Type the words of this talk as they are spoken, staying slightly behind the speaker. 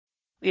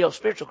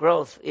Spiritual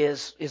growth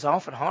is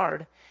often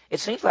hard. It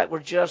seems like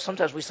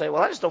sometimes we say,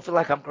 well, I just don't feel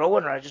like I'm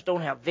growing, or I just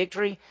don't have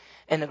victory.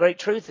 And the great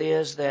truth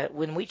is that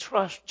when we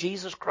trust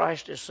Jesus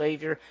Christ as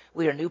Savior,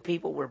 we are new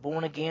people, we're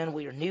born again,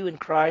 we are new in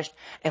Christ.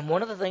 And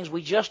one of the things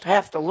we just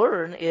have to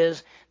learn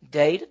is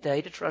day to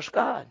day to trust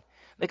God.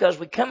 Because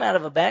we come out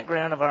of a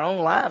background of our own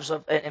lives.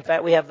 In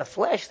fact, we have the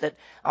flesh that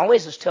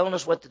always is telling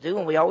us what to do,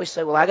 and we always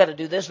say, well, I got to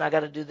do this, and I got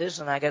to do this,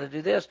 and I got to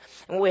do this.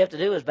 And what we have to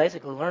do is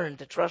basically learn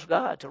to trust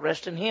God, to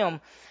rest in Him,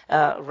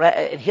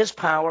 in His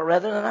power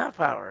rather than our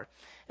power.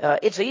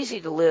 It's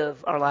easy to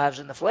live our lives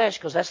in the flesh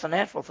because that's the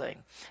natural thing.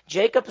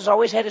 Jacob has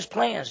always had his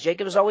plans.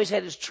 Jacob has always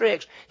had his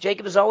tricks.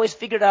 Jacob has always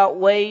figured out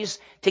ways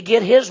to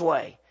get his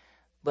way.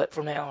 But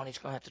from now on, he's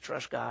going to have to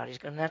trust God. He's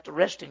going to have to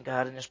rest in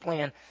God in his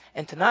plan.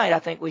 And tonight, I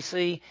think we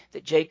see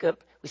Jacob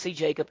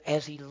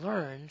as he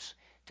learns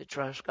to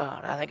trust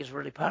God. I think it's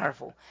really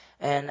powerful.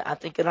 And I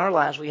think in our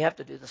lives, we have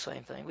to do the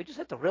same thing. We just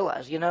have to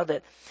realize,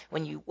 that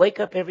when you wake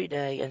up every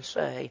day and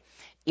say,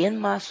 in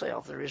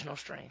myself, there is no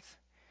strength.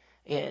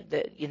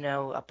 That,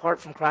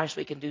 apart from Christ,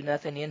 we can do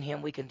nothing. In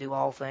Him, we can do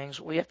all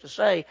things. We have to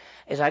say,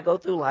 as I go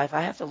through life,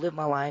 I have to live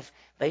my life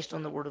based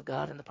on the Word of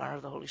God and the power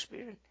of the Holy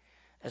Spirit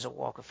as a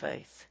walk of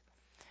faith.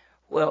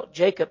 Well,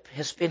 Jacob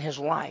has spent his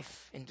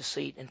life in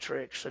deceit and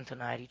tricks, and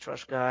tonight he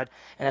trusts God,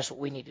 and that's what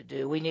we need to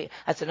do.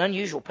 That's an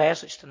unusual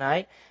passage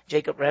tonight.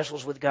 Jacob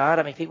wrestles with God.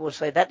 I mean, people would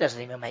say that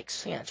doesn't even make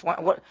sense.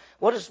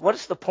 What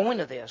is the point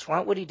of this? Why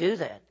would he do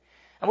that?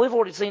 And we've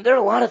already seen there are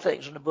a lot of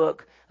things in the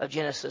book of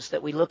Genesis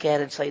that we look at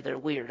and say they're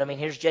weird. I mean,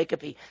 here's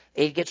Jacob.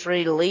 He gets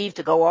ready to leave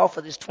to go off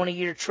of this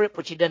 20-year trip,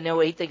 which he doesn't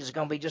know. He thinks it's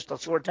going to be just a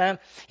short time.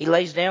 He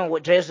lays down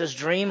what has this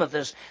dream of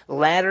this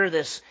ladder,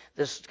 this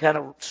kind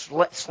of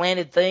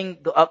slanted thing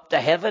up to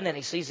heaven, and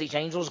he sees these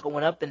angels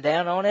going up and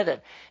down on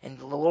it, and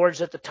the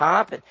Lord's at the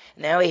top. And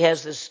now he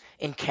has this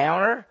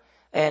encounter.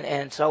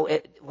 And so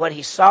what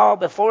he saw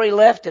before he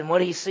left and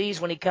what he sees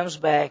when he comes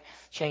back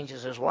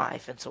changes his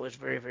life. And so it's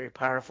very, very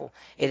powerful.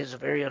 It is a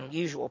very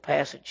unusual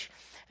passage.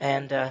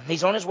 And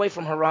he's on his way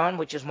from Haran,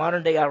 which is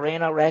modern-day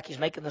Iran, Iraq. He's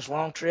making this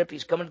long trip.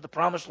 He's coming to the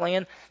Promised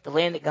Land, the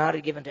land that God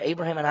had given to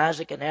Abraham and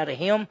Isaac and now to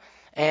him.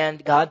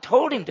 And God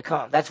told him to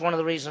come. That's one of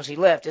the reasons he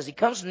left. As he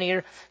comes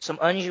near, some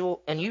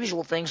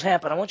unusual things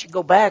happen. I want you to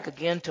go back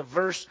again to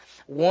verse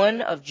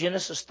 1 of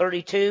Genesis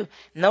 32.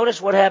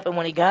 Notice what happened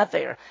when he got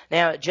there.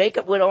 Now, as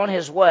Jacob went on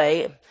his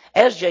way,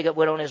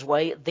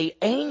 the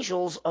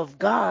angels of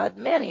God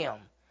met him.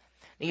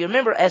 You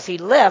remember, as he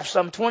left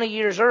some 20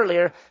 years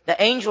earlier,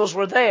 the angels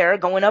were there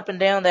going up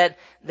and down that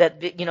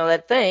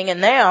thing.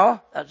 And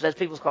now, as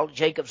people call it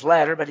Jacob's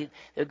ladder, but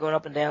they're going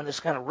up and down this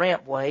kind of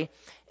ramp way.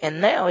 And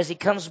now, as he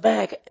comes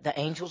back, the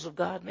angels of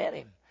God met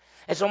him.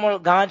 It's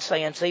almost God's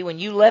saying, see, when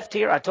you left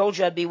here, I told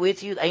you I'd be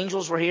with you. The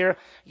angels were here.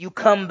 You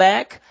come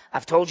back.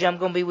 I've told you I'm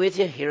going to be with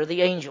you. Here are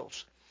the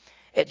angels.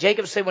 And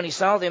Jacob said when he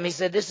saw them, he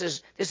said, this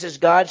is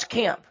God's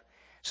camp.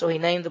 So he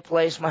named the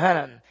place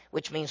Mahanaim,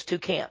 which means two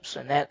camps.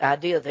 And that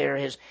idea there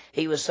is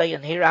he was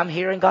saying, here, I'm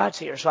here and God's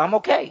here. So I'm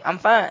okay. I'm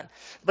fine.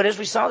 But as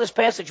we saw this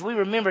passage, we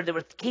remembered there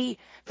were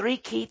three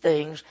key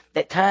things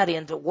that tied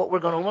into what we're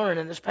going to learn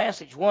in this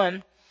passage.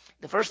 One,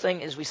 the first thing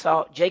is we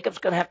saw Jacob's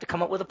going to have to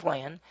come up with a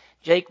plan.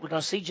 We're going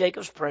to see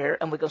Jacob's prayer,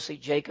 and we're going to see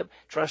Jacob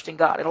trusting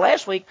God. And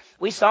last week,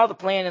 we saw the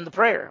plan and the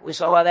prayer. We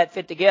saw how that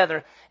fit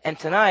together. And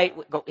tonight,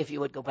 if you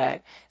would go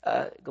back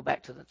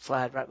to the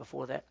slide right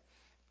before that.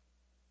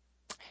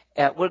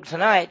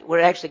 Tonight,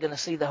 we're actually going to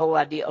see the whole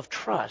idea of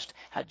trust,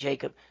 how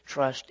Jacob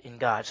trusts in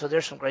God. So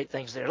there's some great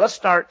things there. Let's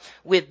start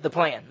with the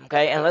plan,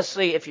 okay? And let's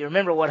see if you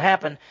remember what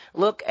happened.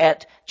 Look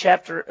at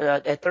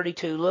at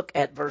 32, look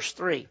at verse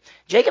 3.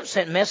 Jacob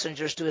sent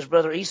messengers to his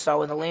brother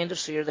Esau in the land of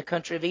Seir, the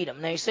country of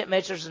Edom. Now, he sent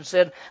messengers and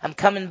said, I'm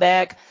coming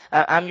back.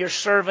 I'm your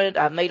servant.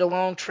 I've made a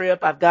long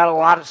trip. I've got a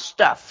lot of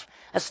stuff.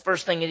 That's the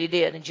first thing that he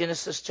did in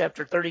Genesis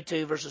chapter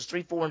 32, verses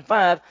 3, 4, and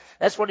 5.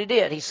 That's what he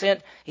did. He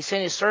sent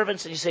his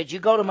servants and he said, you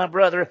go to my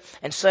brother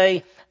and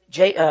say,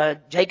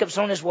 Jacob's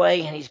on his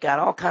way and he's got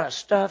all kind of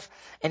stuff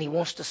and he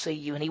wants to see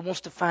you and he wants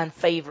to find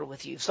favor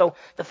with you. So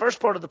the first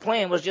part of the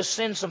plan was just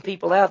send some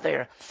people out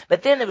there.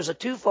 But then there was a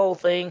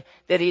twofold thing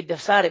that he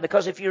decided,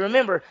 because if you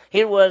remember,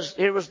 here was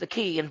the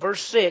key. In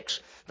verse 6,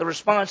 the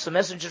response, the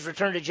messengers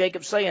returned to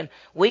Jacob saying,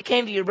 we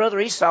came to your brother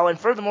Esau and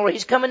furthermore,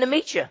 he's coming to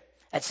meet you.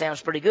 That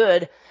sounds pretty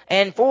good.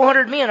 And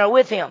 400 men are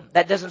with him.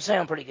 That doesn't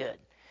sound pretty good.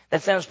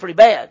 That sounds pretty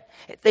bad.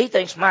 He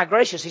thinks, my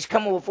gracious, he's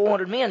coming with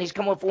 400 men. He's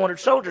coming with 400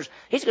 soldiers.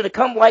 He's going to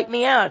come wipe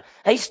me out.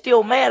 He's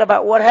still mad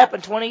about what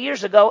happened 20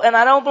 years ago, and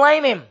I don't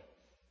blame him.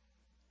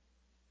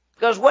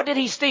 Because what did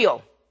he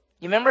steal?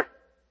 You remember?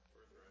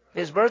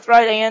 His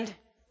birthright and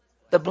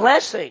the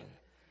blessing.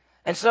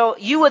 And so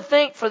you would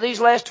think for these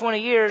last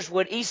 20 years,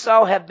 would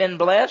Esau have been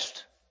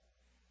blessed?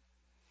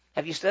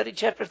 Have you studied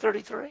chapter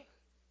 33?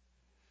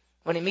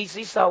 When he meets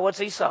Esau, what's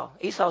Esau?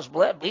 Esau's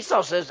blessed.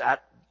 Esau says,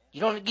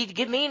 you don't need to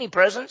give me any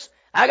presents.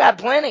 I got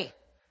plenty.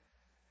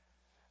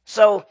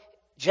 So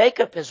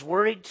Jacob is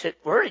worried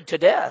to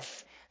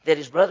death that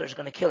his brother is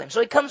going to kill him.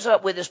 So he comes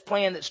up with this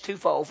plan that's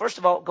twofold. First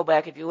of all, go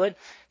back if you would.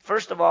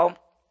 First of all,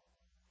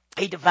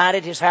 He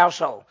divided his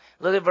household.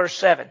 Look at verse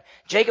 7.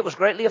 Jacob was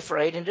greatly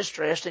afraid and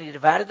distressed, and he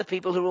divided the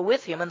people who were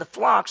with him, and the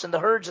flocks, and the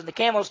herds, and the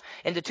camels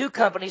into two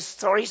companies.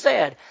 So he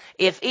said,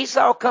 if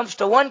Esau comes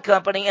to one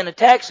company and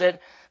attacks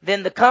it,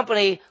 then the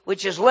company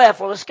which is left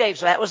will escape.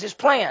 So that was his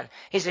plan.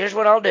 He said, here's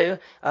what I'll do.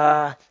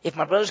 If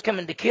my brother's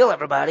coming to kill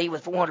everybody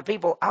with 400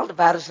 people, I'll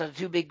divide us into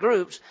two big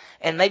groups.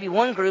 And maybe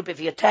one group, if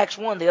he attacks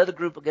one, the other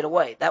group will get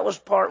away. That was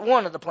part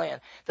one of the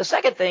plan. The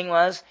second thing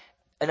was,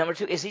 number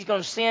two, is he's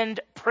going to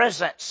send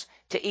presents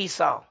to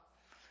Esau.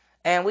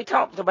 And we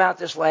talked about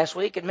this last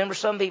week. And remember,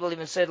 some people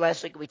even said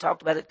last week, we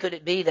talked about it, could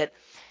it be that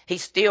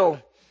he's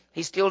still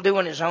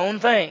doing his own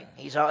thing?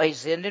 He's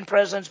sending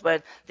presents,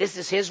 but this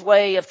is his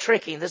way of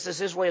tricking. This is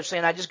his way of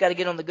saying, I just got to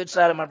get on the good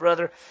side of my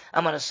brother.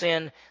 I'm going to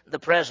send the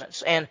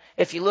presents. And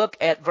if you look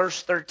at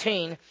verse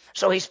 13,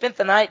 so he spent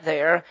the night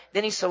there.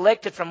 Then he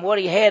selected from what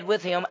he had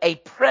with him a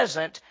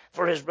present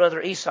for his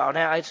brother Esau.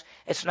 Now,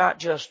 it's not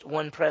just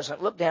one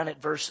present. Look down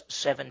at verse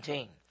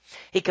 17.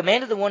 He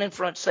commanded the one in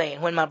front,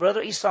 saying, when my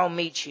brother Esau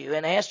meets you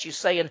and asks you,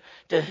 saying,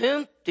 to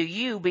whom do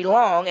you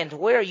belong, and to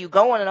where are you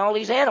going, and all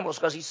these animals?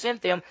 Because he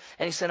sent them,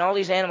 and he sent all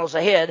these animals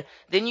ahead.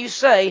 Then you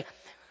say,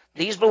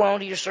 these belong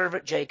to your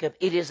servant Jacob.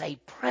 It is a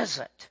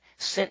present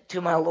sent to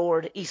my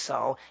lord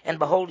Esau, and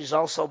behold, he's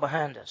also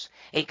behind us.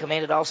 He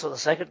commanded also the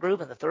second group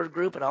and the third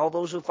group, and all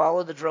those who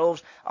followed the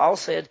droves, all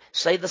said,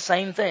 say the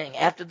same thing.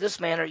 After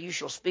this manner you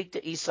shall speak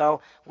to Esau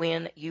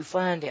when you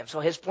find him. So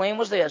his plan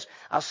was this: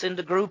 I'll send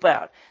a group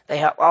out. They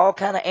have all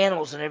kind of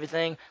animals and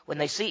everything. When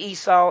they see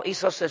Esau,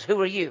 Esau says, who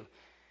are you?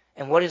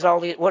 And what do you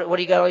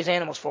got all these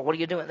animals for? What are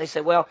you doing? They say,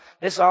 well,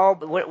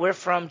 we're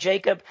from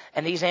Jacob,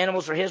 and these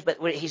animals are his, but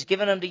he's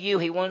given them to you.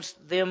 He wants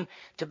them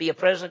to be a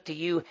present to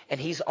you, and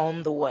he's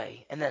on the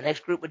way. And the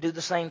next group would do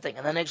the same thing,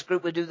 and the next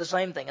group would do the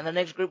same thing, and the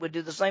next group would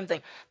do the same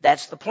thing.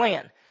 That's the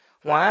plan.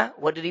 Why?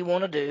 What did he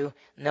want to do?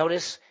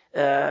 Notice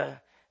verse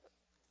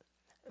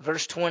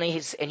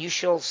 20, and you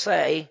shall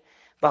say,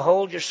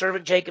 behold, your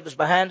servant Jacob is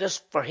behind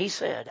us, for he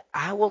said,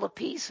 I will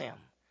appease him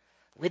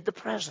with the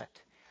present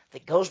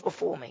that goes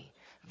before me.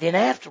 Then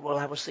afterward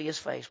I will see his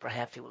face.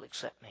 Perhaps he will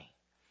accept me.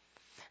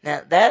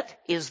 Now, that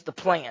is the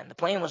plan. The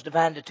plan was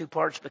divided into two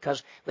parts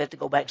because we have to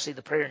go back and see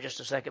the prayer in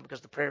just a second,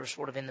 because the prayer is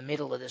sort of in the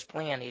middle of this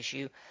plan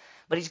issue.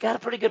 But he's got a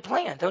pretty good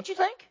plan, don't you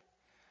think?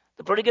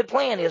 The pretty good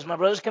plan is, my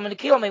brother's coming to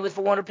kill me with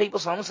 400 people,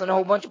 so I'm going to send a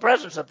whole bunch of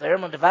presents up there.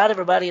 I'm going to divide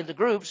everybody into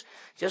groups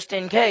just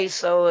in case.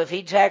 So if he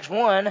attacks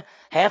one,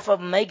 half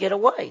of them may get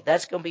away.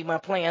 That's going to be my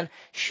plan.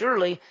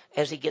 Surely,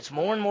 as he gets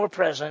more and more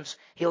presents,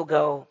 he'll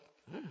go,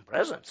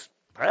 presents.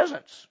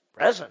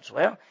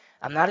 Well,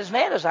 I'm not as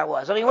mad as I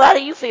was. I mean, how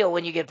do you feel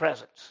when you get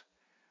presents?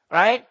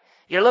 Right?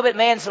 You're a little bit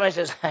mad. Somebody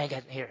says, I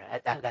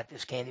got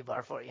this candy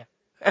bar for you.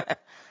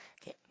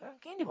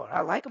 Candy bar.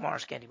 I like a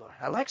Mars candy bar.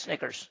 I like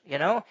Snickers,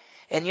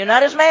 And you're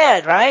not as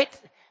mad, right?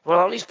 Well,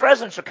 all these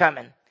presents are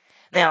coming.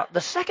 Now,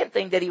 the second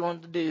thing that he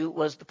wanted to do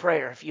was the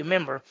prayer, if you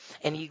remember.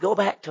 And you go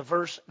back to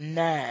verse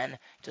 9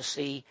 to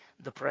see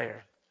the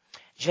prayer.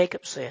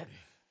 Jacob said,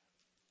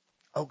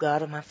 O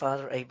God of my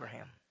father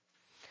Abraham,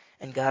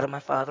 and God of my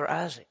father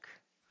Isaac,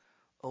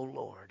 O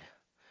Lord,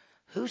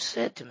 who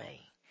said to me,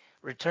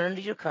 return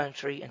to your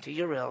country and to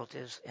your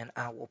relatives, and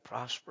I will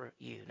prosper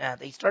you. Now,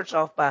 he starts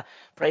off by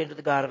praying to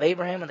the God of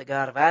Abraham and the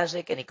God of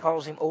Isaac, and he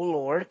calls him O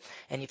Lord.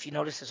 And if you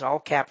notice, it's all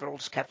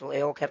capitals, capital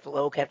L, capital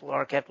O, capital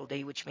R, capital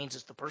D, which means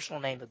it's the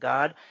personal name of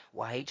God,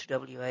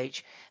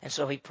 YHWH. And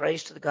so he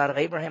prays to the God of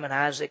Abraham and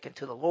Isaac and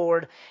to the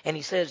Lord, and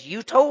he says,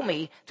 you told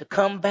me to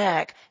come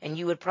back and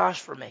you would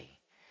prosper me.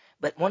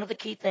 But one of the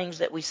key things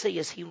that we see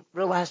is he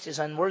realized his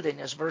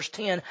unworthiness. Verse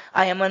 10,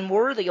 I am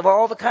unworthy of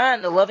all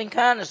the loving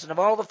kindness and of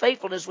all the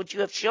faithfulness which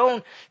you have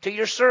shown to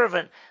your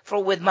servant.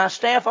 For with my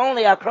staff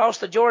only I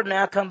crossed the Jordan,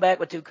 now I come back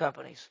with two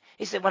companies.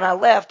 He said, when I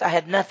left, I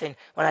had nothing.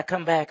 When I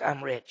come back,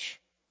 I'm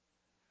rich.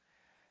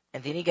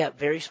 And then he got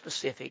very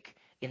specific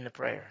in the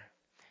prayer.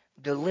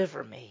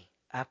 Deliver me,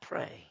 I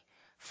pray,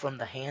 from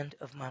the hand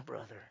of my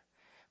brother,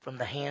 from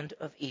the hand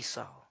of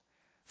Esau,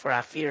 for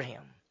I fear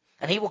him.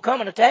 And he will come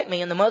and attack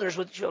me and the mothers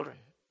with the children.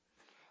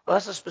 Well,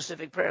 that's a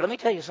specific prayer. Let me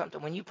tell you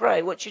something. When you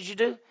pray, what should you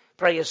do?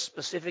 Pray as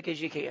specific as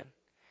you can.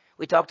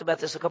 We talked about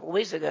this a couple of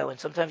weeks ago, and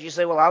sometimes you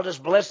say, well, I'll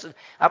just bless it.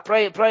 I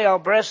pray, I'll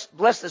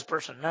bless this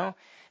person. No,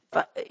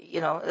 but,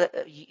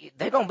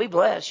 they're going to be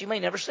blessed. You may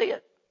never see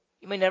it.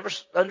 You may never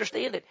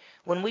understand it.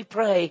 When we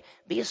pray,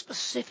 be as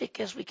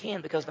specific as we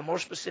can, because the more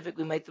specific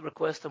we make the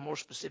request, the more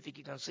specific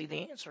you're going to see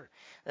the answer.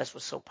 That's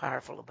what's so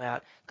powerful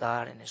about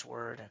God and His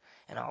Word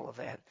and all of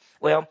that.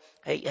 Well,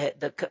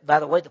 by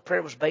the way, the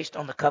prayer was based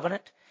on the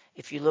covenant.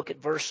 If you look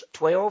at verse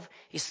 12,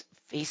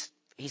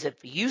 he said,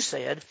 you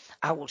said,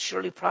 I will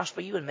surely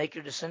prosper you and make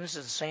your descendants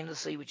as the sand of the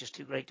sea, which is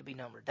too great to be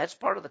numbered. That's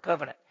part of the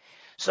covenant.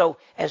 So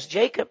as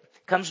Jacob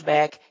comes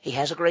back, he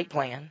has a great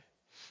plan.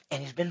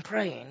 And he's been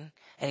praying,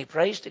 and he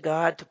prays to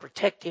God to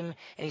protect him.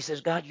 And he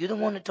says, God, you're the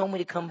one that told me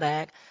to come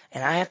back,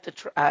 and I have to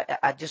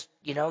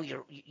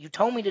you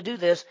told me to do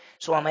this,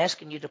 so I'm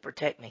asking you to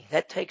protect me.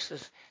 That takes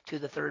us to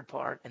the third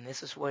part, and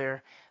this is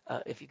where,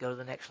 if you go to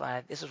the next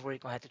slide, this is where you're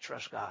going to have to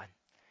trust God.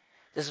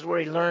 This is where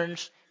he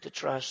learns to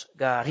trust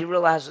God. He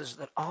realizes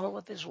that all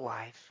of his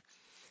life,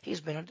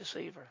 he's been a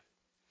deceiver.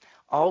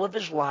 All of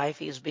his life,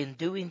 he has been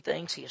doing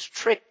things. He has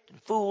tricked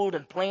and fooled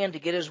and planned to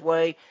get his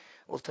way.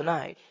 Well,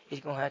 tonight, he's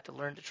going to have to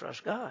learn to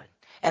trust God.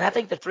 And I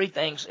think the three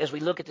things, as we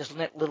look at this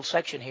little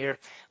section here,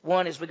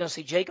 one is we're going to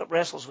see Jacob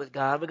wrestles with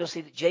God. We're going to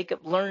see that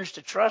Jacob learns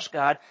to trust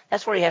God.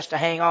 That's where he has to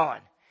hang on.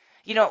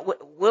 You know,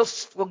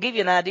 we'll give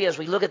you an idea as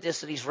we look at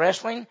this that he's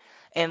wrestling.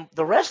 And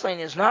the wrestling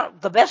is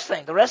not the best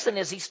thing. The wrestling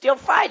is he's still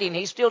fighting.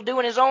 He's still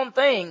doing his own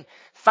thing.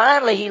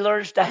 Finally, he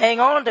learns to hang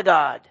on to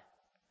God.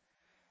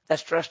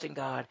 That's trusting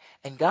God.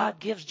 And God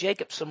gives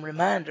Jacob some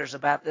reminders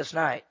about this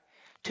night.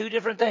 Two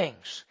different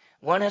things.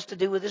 One has to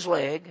do with his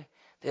leg.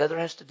 The other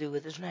has to do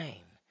with his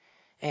name.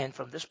 And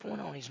from this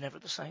point on, he's never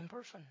the same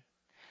person.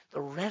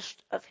 The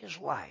rest of his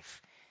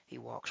life, he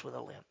walks with a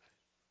limp.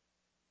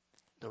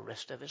 The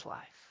rest of his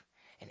life.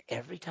 And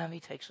every time he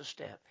takes a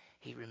step,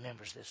 he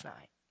remembers this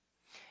night.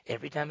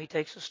 Every time he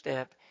takes a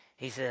step,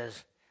 he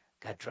says,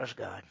 God, trust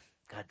God.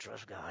 God,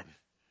 trust God.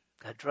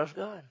 God, trust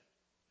God.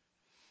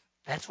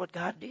 That's what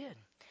God did.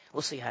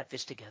 We'll see how it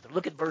fits together.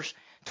 Look at verse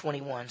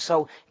 21.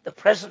 So the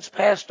presents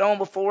passed on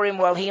before him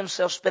while he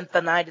himself spent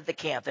the night at the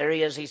camp. There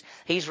he is.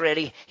 He's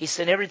ready. He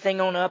sent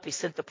everything on up. He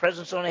sent the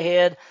presents on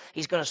ahead.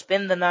 He's going to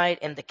spend the night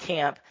in the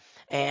camp.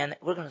 And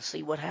we're going to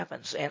see what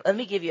happens. And let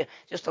me give you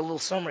just a little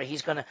summary.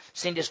 He's going to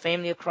send his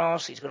family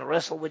across. He's going to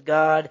wrestle with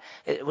God.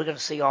 We're going to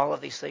see all of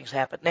these things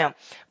happen. Now,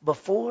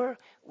 before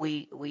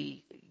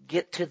we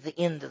get to the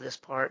end of this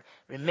part,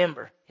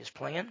 remember his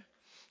plan.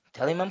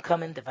 Tell him I'm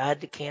coming. Divide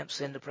the camp.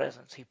 Send the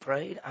presents. He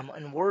prayed. I'm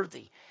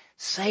unworthy.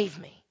 Save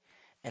me.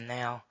 And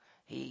now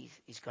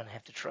he's going to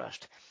have to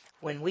trust.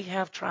 When we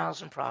have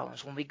trials and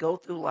problems, when we go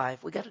through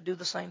life, we got to do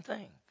the same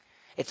thing.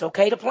 It's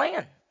okay to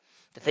plan.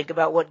 To think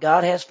about what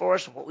God has for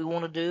us and what we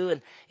want to do,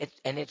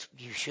 and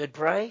you should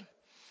pray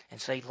and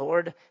say,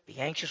 Lord, be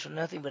anxious for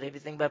nothing but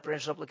everything by prayer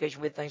and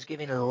supplication with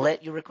thanksgiving, and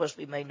let your requests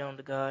be made known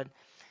to God.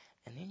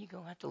 And then you're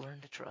going to have to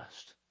learn to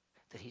trust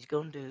that he's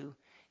going to do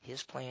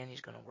his plan. He's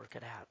going to work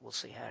it out. We'll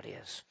see how it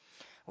is.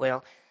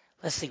 Well,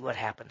 let's see what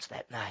happens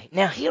that night.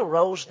 Now, he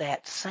arose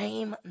that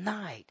same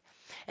night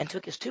and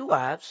took his 2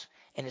 wives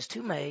and his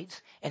 2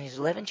 maids and his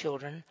 11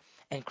 children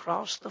and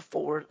crossed the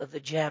ford of the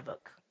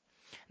Jabbok.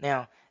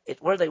 Now,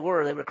 where they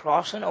were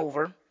crossing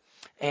over,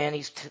 and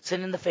he's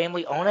sending the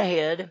family on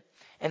ahead,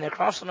 and they're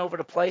crossing over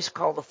to a place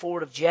called the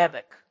ford of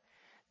Jabbok.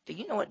 Do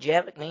you know what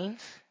Jabbok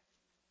means?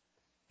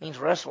 It means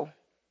wrestle.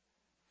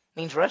 It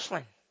means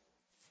wrestling.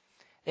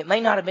 It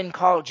may not have been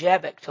called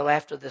Jabbok till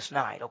after this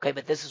night, okay?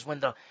 But this is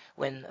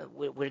when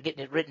we're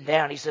getting it written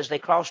down. He says they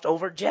crossed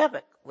over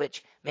Jabbok,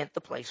 which meant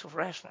the place of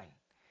wrestling.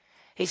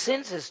 He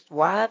sends his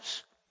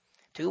wives,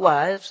 2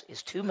 wives,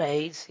 his 2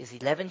 maids, his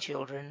 11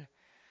 children,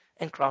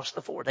 and crossed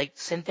the ford. They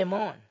sent them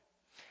on.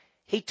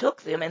 He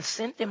took them and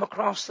sent them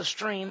across the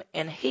stream,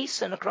 and he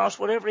sent across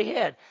whatever he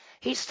had.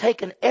 He's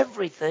taken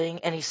everything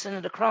and he sent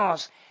it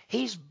across.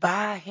 He's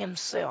by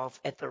himself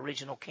at the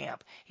original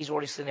camp. He's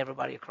already sent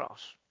everybody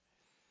across.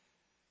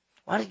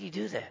 Why did he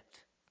do that?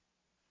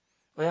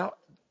 Well,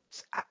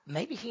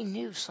 maybe he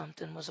knew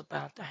something was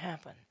about to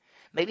happen.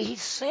 Maybe he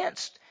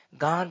sensed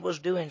God was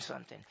doing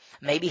something.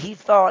 Maybe he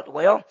thought,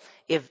 well,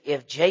 if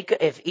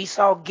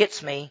Esau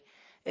gets me,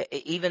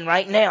 even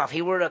right now, if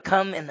he were to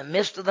come in the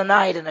midst of the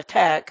night and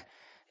attack,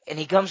 and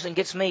he comes and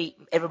gets me,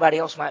 everybody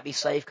else might be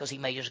safe because he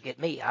may just get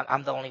me.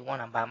 I'm the only one.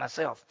 I'm by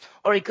myself.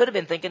 Or he could have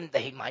been thinking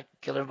that he might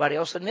kill everybody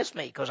else and miss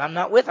me because I'm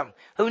not with him.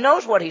 Who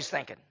knows what he's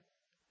thinking?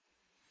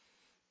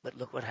 But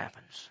look what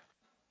happens.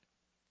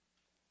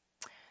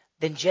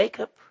 Then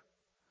Jacob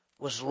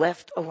was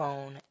left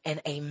alone, and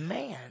a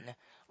man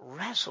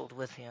wrestled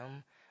with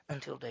him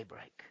until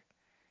daybreak.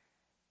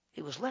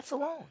 He was left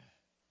alone.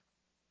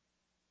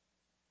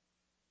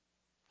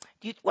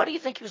 Why do you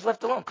think he was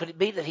left alone? Could it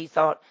be that he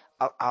thought,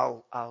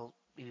 I'll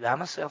be by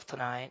myself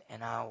tonight,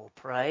 and I will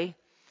pray,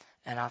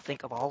 and I'll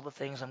think of all the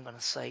things I'm going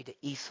to say to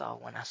Esau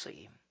when I see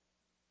him?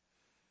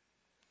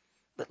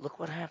 But look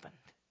what happened.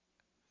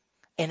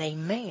 And a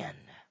man,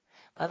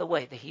 by the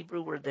way, the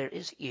Hebrew word there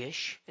is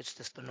ish. It's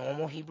just the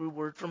normal Hebrew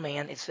word for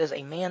man. It says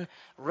a man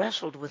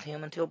wrestled with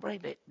him until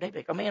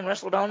daybreak. A man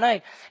wrestled all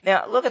night.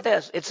 Now, look at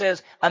this. It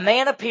says a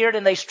man appeared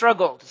and they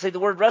struggled. See, the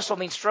word wrestle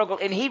means struggle.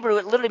 In Hebrew,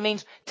 it literally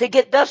means to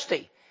get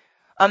dusty.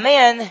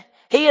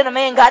 He and a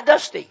man got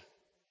dusty.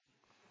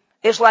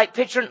 It's like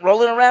picturing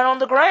rolling around on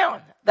the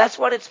ground. That's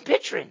what it's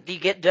picturing. You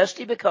get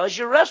dusty because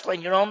you're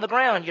wrestling. You're on the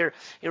ground. You're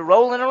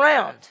rolling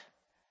around.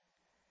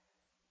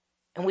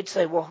 And we'd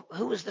say, well,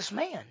 who is this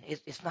man?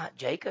 It's not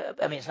Jacob.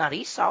 It's not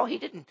Esau. He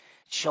didn't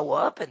show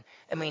up. And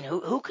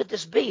who could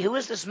this be? Who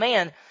is this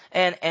man?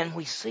 And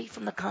we see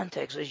from the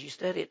context as you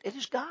study it, it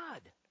is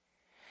God.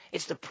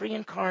 It's the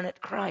pre-incarnate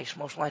Christ,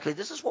 most likely.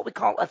 This is what we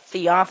call a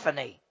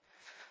theophany.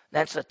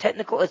 That's a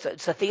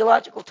it's a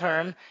theological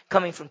term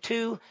coming from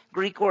 2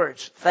 Greek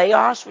words.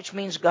 Theos, which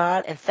means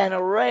God, and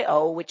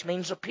phanereo, which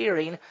means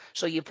appearing.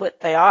 So you put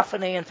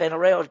theophany and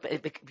phanereo,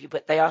 you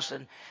put theos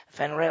and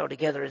phanereo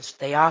together, it's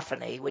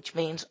theophany, which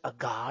means a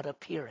God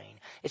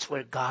appearing. It's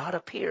where God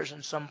appears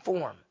in some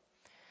form.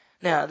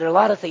 Now, there are a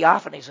lot of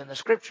theophanies in the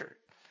Scripture.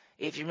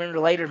 If you remember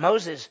later,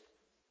 Moses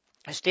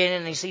is standing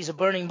and he sees a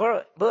burning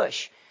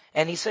bush.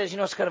 And he says,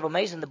 it's kind of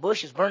amazing. The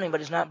bush is burning, but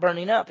it's not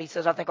burning up. He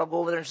says, I think I'll go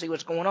over there and see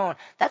what's going on.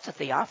 That's a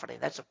theophany.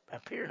 That's an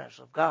appearance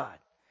of God.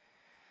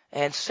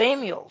 And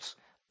Samuel's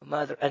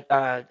mother,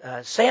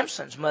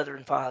 Samson's mother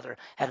and father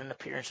had an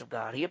appearance of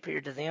God. He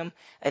appeared to them.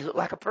 It looked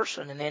like a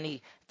person, and then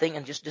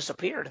and just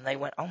disappeared. And they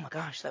went, oh my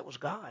gosh, that was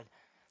God.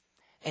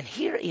 And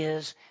here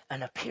is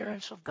an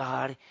appearance of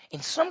God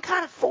in some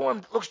kind of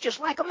form that looks just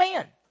like a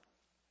man.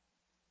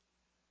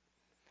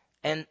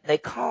 And they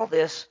call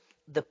this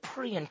the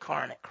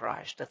pre-incarnate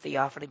Christ, the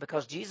theophany,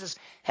 because Jesus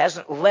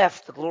hasn't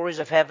left the glories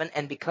of heaven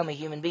and become a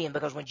human being.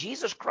 Because when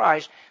Jesus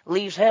Christ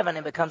leaves heaven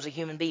and becomes a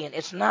human being,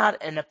 it's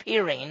not an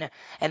appearing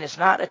and it's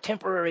not a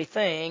temporary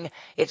thing.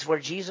 It's where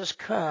Jesus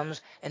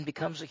comes and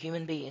becomes a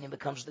human being and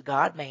becomes the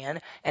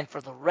God-man. And for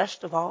the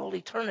rest of all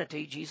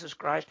eternity, Jesus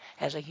Christ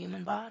has a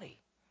human body.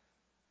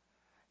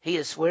 He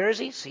is, where is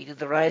he? Seated at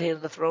the right hand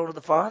of the throne of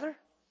the Father.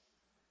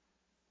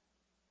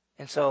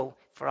 And so,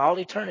 for all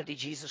eternity,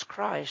 Jesus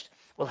Christ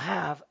will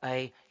have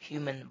a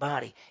human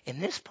body. In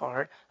this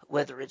part,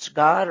 whether it's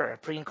God or a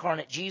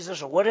pre-incarnate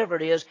Jesus or whatever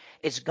it is,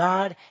 it's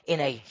God in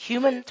a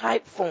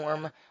human-type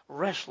form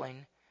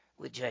wrestling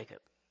with Jacob.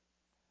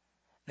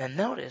 Now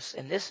notice,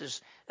 and this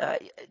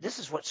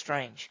is what's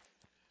strange.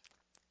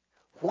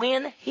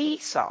 When he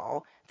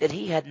saw that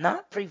he had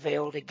not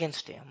prevailed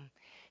against him,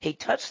 he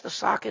touched the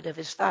socket of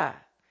his thigh.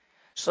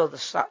 So the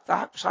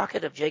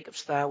socket of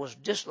Jacob's thigh was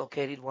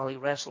dislocated while he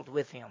wrestled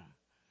with him.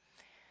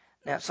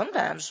 Now,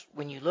 sometimes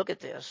when you look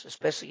at this,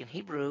 especially in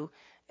Hebrew,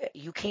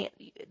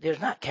 there's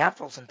not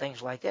capitals and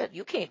things like that.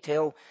 You can't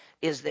tell,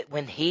 is that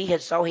when he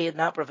saw he had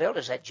not prevailed,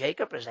 is that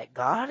Jacob, is that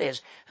God,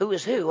 who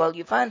is who? Well,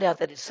 you find out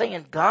that it's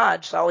saying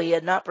God saw he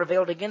had not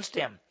prevailed against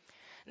him.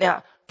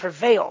 Now,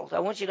 prevailed, I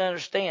want you to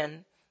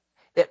understand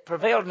that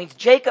prevailed means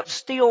Jacob's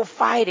still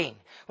fighting.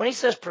 When he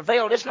says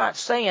prevailed, it's not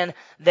saying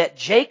that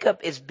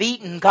Jacob is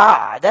beating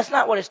God. That's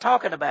not what it's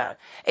talking about.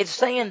 It's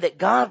saying that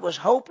God was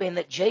hoping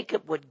that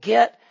Jacob would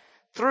get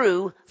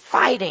through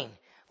fighting,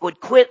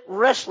 would quit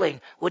wrestling,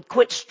 would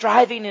quit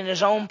striving in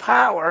his own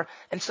power.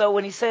 And so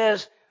when he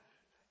said,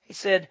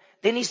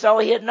 then he saw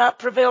he had not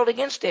prevailed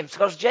against him.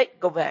 Because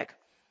go back.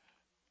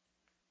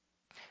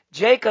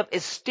 Jacob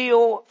is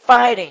still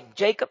fighting.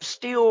 Jacob's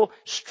still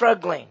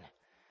struggling.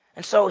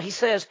 And so he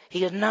says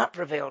he has not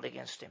prevailed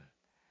against him.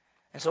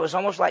 And so it's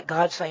almost like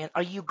God saying,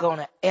 are you going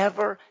to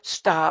ever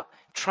stop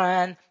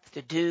trying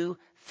to do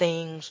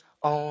things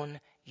on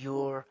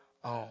your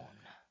own?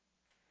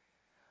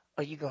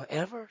 Are you going to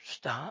ever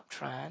stop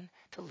trying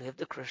to live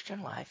the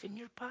Christian life in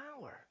your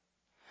power?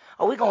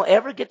 Are we going to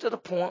ever get to the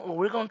point where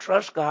we're going to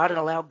trust God and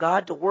allow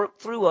God to work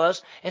through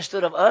us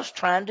instead of us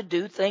trying to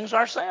do things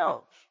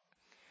ourselves?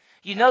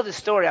 You know this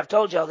story. I've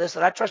told you all this,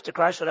 that I trusted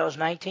Christ when I was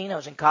 19. I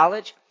was in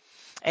college.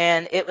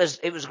 And it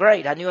was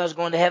great. I knew I was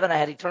going to heaven. I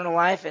had eternal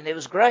life, and it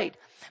was great.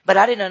 But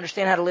I didn't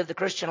understand how to live the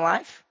Christian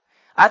life.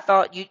 I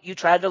thought you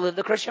tried to live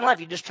the Christian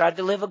life. You just tried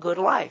to live a good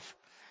life.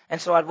 And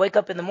so I'd wake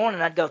up in the morning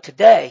and I'd go,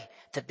 today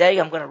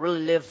I'm going to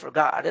really live for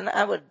God. And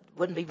I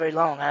wouldn't be very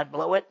long. I'd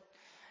blow it.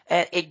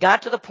 And it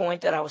got to the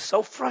point that I was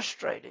so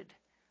frustrated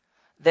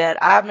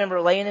that I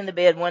remember laying in the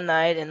bed one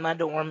night in my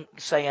dorm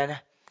saying,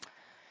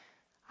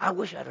 I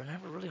wish I'd have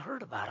never really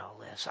heard about all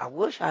this. I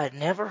wish I had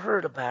never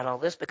heard about all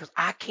this because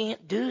I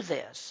can't do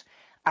this.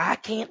 I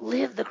can't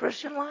live the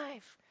Christian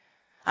life.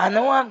 I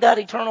know I've got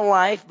eternal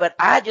life, but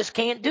I just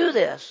can't do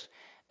this.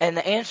 And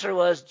the answer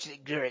was,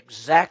 you're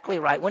exactly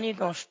right. When are you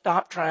going to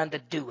stop trying to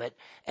do it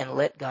and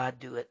let God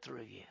do it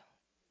through you?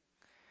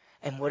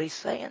 And what he's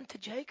saying to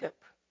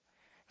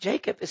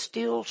Jacob is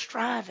still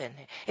striving.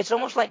 It's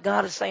almost like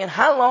God is saying,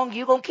 how long are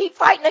you going to keep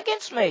fighting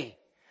against me?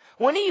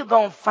 When are you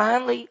going to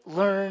finally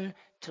learn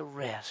to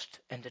rest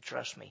and to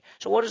trust me?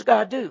 So what does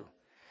God do?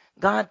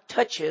 God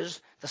touches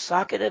the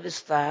socket of his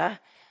thigh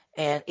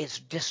and it's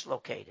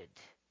dislocated.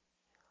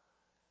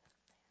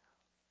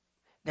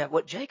 Now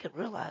what Jacob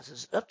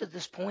realizes, up to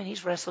this point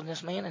he's wrestling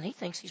this man and he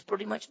thinks he's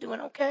pretty much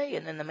doing okay.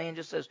 And then the man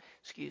just says,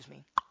 excuse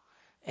me.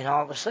 And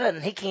all of a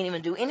sudden he can't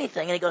even do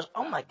anything. And he goes,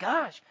 oh my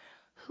gosh,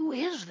 who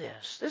is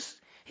this?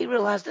 He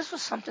realized this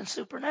was something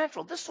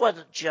supernatural. This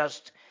wasn't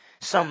just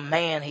some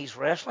man he's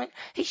wrestling.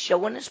 He's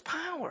showing his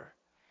power.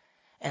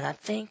 And I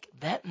think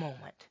that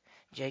moment,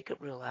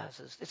 Jacob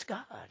realizes it's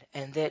God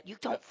and that you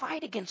don't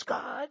fight against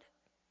God.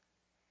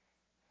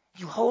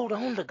 You hold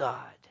on to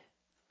God.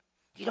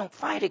 You don't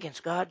fight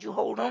against God. You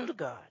hold on to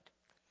God.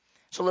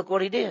 So look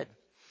what he did.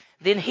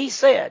 Then he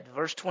said,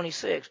 verse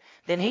 26,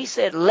 then he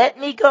said, let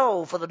me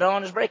go for the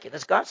dawn is breaking.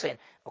 That's God saying,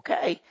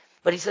 okay.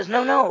 But he says,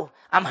 no,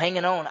 I'm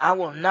hanging on. I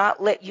will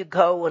not let you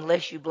go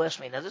unless you bless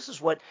me. Now, this is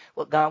what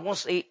God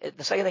wants. The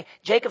second thing,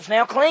 Jacob's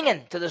now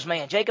clinging to this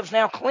man. Jacob's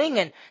now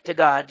clinging to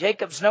God.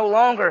 Jacob's no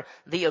longer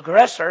the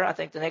aggressor. I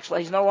think the next line,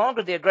 he's no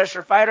longer the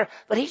aggressor fighter,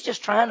 but he's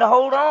just trying to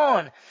hold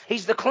on.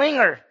 He's the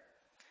clinger.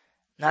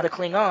 Not a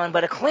cling on,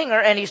 but a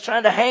clinger, and he's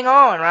trying to hang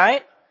on,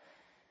 right?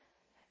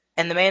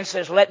 And the man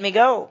says, let me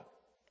go.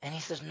 And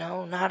he says,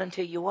 no, not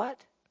until you what?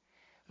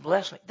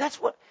 Bless me. That's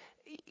what,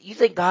 You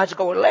think God's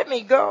going, let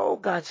me go.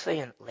 God's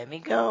saying, let me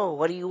go.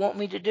 What do you want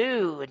me to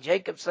do? And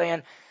Jacob's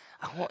saying,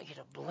 I want you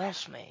to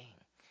bless me.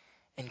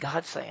 And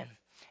God's saying,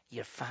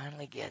 you're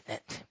finally getting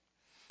it.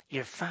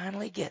 You're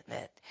finally getting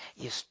it.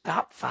 You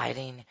stop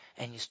fighting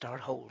and you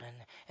start holding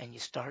and you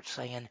start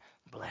saying,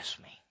 bless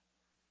me.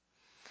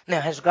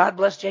 Now, has God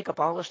blessed Jacob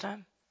all this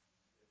time?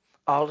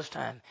 All this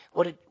time.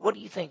 What do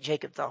you think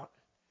Jacob thought?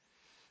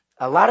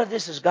 A lot of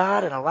this is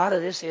God and a lot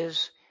of this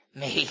is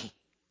me.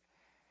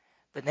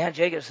 But now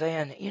Jacob's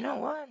saying, you know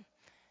what?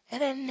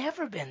 It ain't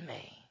never been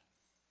me.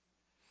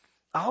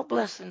 All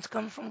blessings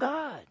come from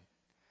God.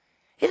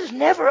 It is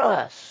never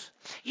us.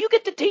 You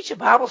get to teach a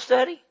Bible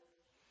study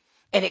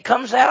and it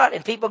comes out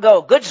and people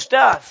go, good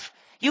stuff.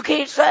 You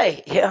can't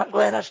say, yeah, I'm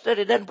glad I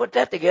studied that and put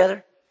that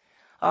together.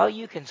 All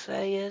you can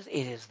say is,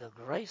 it is the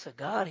grace of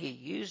God. He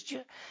used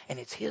you, and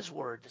it's His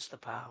word that's the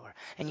power.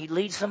 And you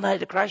lead somebody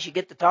to Christ, you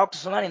get to talk to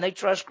somebody, and they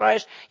trust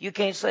Christ. You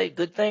can't say,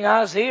 good thing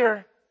I was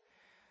here.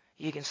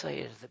 You can say,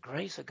 it is the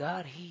grace of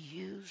God. He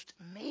used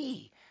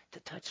me to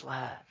touch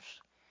lives.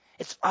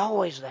 It's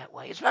always that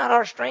way. It's not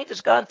our strength.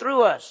 It's God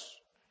through us.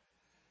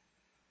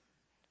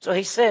 So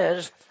he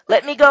says,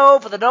 let me go,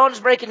 for the dawn is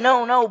breaking.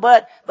 No,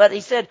 but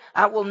he said,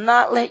 I will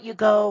not let you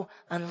go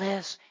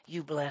unless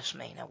you bless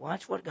me. Now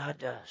watch what God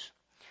does.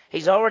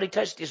 He's already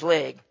touched his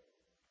leg,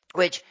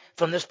 which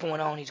from this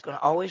point on, he's going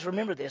to always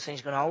remember this, and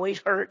he's going to always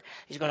hurt.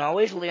 He's going to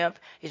always limp.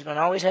 He's going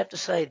to always have to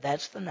say,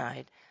 that's the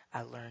night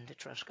I learned to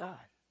trust God.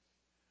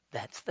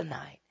 That's the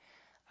night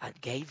I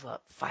gave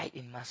up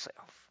fighting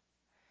myself.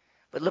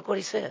 But look what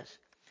he says.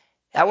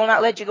 I will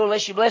not let you go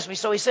unless you bless me.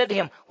 So he said to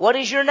him, what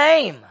is your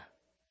name?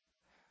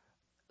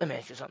 Let me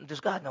ask you something. Does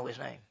God know his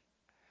name?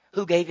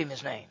 Who gave him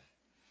his name?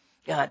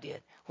 God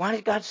did. Why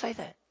did God say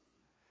that?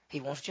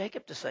 He wants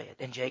Jacob to say it.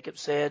 And Jacob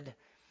said,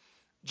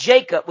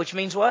 Jacob, which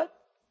means what?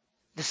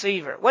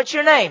 Deceiver. What's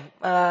your name?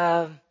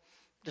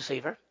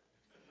 Deceiver.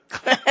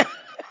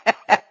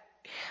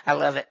 I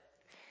love it.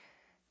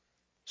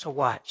 So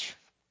watch.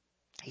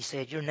 He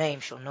said, your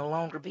name shall no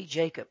longer be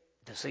Jacob,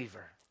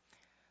 deceiver,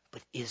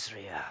 but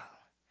Israel.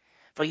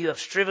 For you have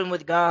striven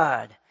with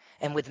God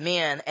and with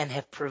men and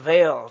have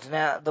prevailed.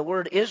 Now, the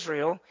word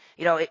Israel,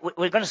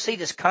 we're going to see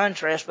this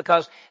contrast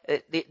because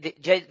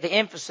the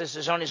emphasis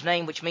is on his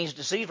name, which means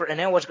deceiver. And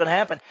now what's going to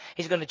happen?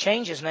 He's going to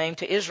change his name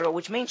to Israel,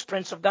 which means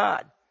Prince of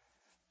God.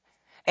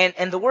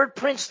 And the word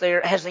prince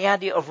there has the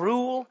idea of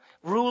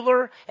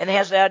ruler, and it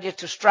has the idea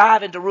to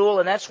strive and to rule.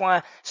 And that's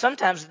why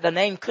sometimes the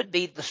name could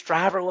be the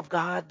striver of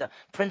God, the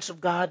prince of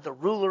God, the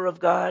ruler of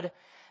God.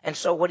 And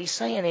so what he's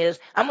saying is,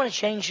 I'm going to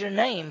change your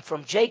name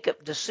from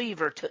Jacob,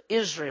 deceiver, to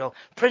Israel,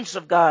 prince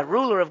of God,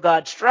 ruler of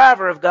God,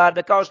 striver of God,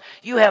 because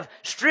you have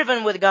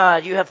striven with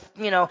God,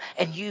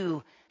 and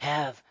you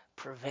have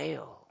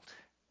prevailed.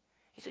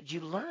 He said, you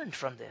learned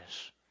from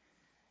this.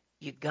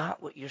 You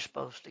got what you're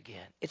supposed to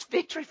get. It's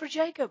victory for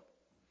Jacob.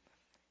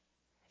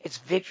 It's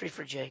victory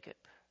for Jacob.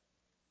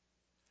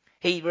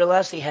 He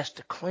realized he has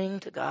to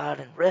cling to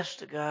God and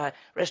rest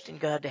in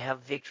God to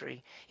have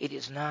victory. It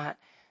is not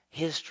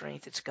his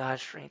strength, it's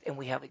God's strength. And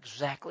we have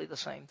exactly the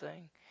same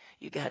thing.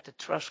 You got to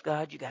trust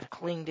God. You got to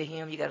cling to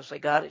Him. You got to say,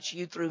 God, it's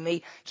you through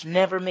me. It's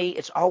never me.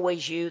 It's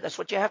always you. That's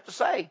what you have to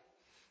say.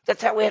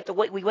 That's how we have to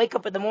wait. We wake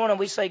up in the morning and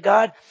we say,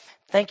 God,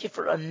 thank you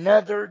for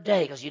another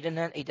day. Because He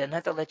doesn't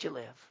have to let you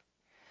live.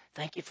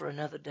 Thank you for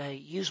another day.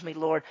 Use me,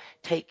 Lord.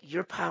 Take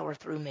your power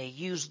through me.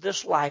 Use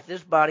this life,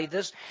 this body,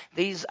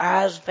 these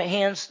eyes,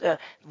 hands,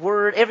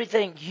 word,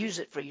 everything. Use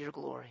it for your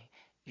glory,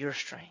 your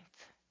strength.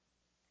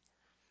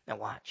 Now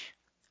watch.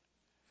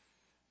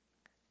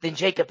 Then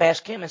Jacob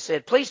asked him and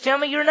said, please tell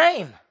me your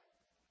name.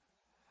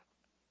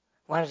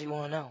 Why does he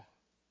want to know?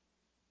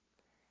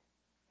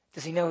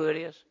 Does he know who it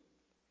is?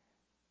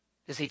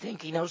 Does he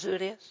think he knows who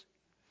it is?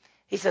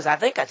 He says, I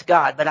think that's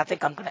God, but I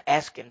think I'm going to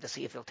ask him to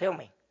see if he'll tell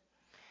me.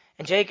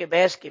 And Jacob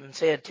asked him and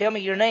said, tell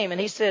me your name.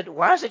 And he said,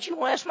 why is it you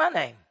want to ask my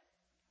name?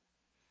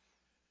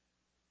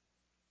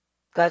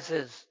 God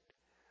says,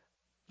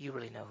 you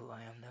really know who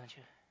I am, don't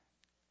you?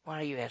 Why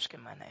are you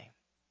asking my name?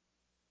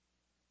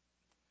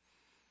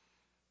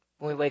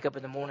 When we wake up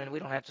in the morning, we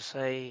don't have to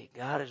say,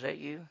 God, is that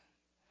you?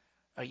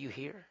 Are you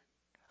here?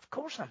 Of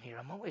course I'm here.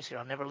 I'm always here.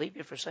 I'll never leave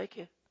you, forsake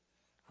you.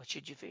 What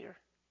should you fear?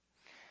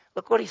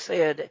 Look what he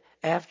said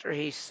after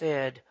he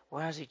said,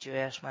 why is it you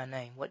ask my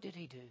name? What did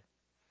he do?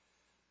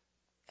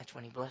 That's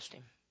when he blessed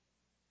him.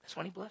 That's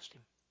when he blessed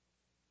him.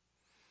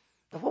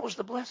 Now, what was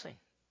the blessing?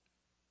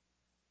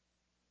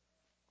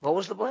 What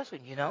was the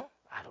blessing? I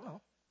don't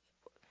know.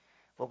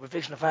 Well, we're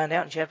fixing to find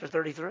out in chapter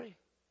 33.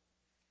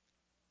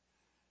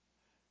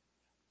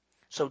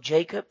 So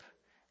Jacob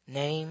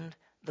named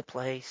the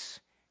place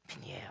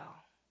Peniel.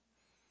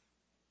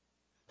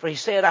 For he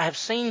said, I have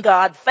seen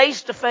God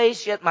face to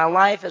face, yet my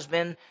life has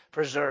been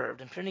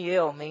preserved. And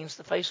Peniel means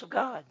the face of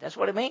God. That's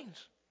what it means.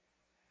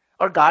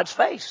 Or God's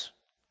face.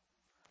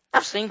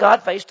 I've seen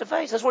God face to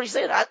face. That's what he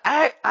said.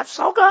 I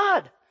saw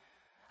God.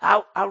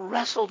 I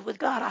wrestled with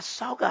God. I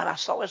saw God. I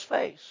saw His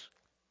face.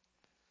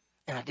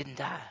 And I didn't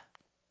die.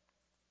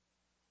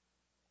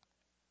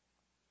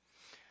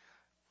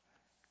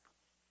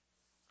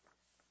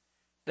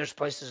 There's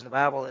places in the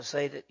Bible that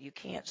say that you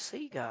can't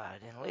see God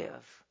and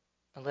live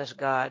unless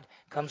God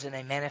comes in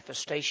a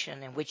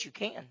manifestation in which you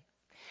can.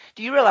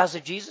 Do you realize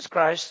that Jesus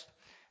Christ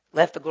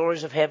left the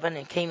glories of heaven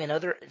and came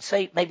in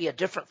say maybe a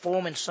different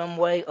form in some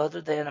way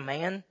other than a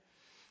man?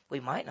 We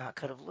might not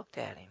could have looked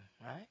at him,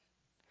 right?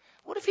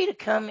 What if he'd have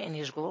come in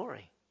his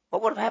glory?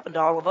 What would have happened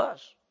to all of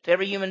us, to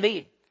every human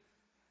being?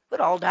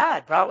 We'd all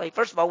died, probably.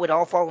 First of all, we'd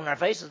all fallen on our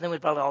faces, then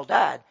we'd probably all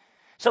died.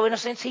 So in a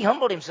sense, he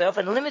humbled himself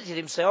and limited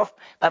himself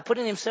by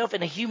putting himself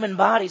in a human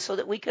body so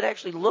that we could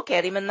actually look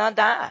at him and not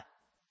die.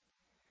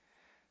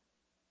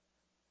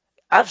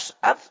 I've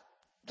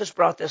just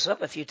brought this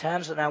up a few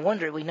times, and I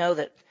wonder, we know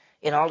that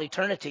in all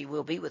eternity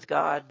we'll be with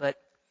God, but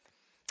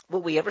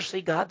will we ever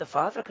see God the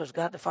Father? Because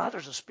God the Father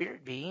is a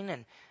spirit being,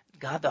 and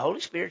God the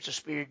Holy Spirit's a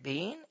spirit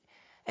being.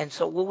 And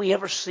so will we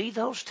ever see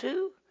those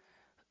two?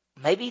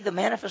 Maybe the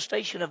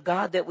manifestation of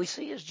God that we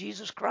see is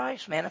Jesus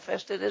Christ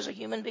manifested as a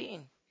human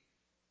being.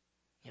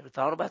 You ever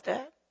thought about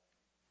that?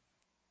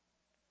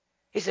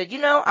 He said,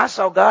 I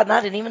saw God and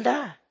I didn't even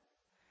die.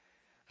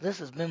 This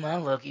has been my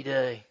lucky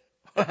day.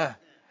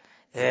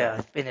 Yeah,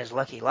 it's been his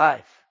lucky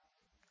life.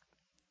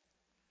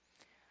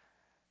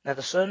 Now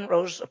the sun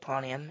rose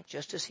upon him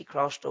just as he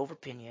crossed over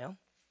Peniel,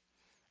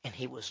 and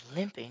he was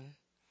limping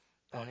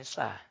on his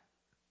thigh.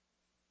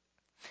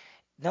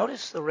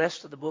 Notice the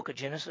rest of the book of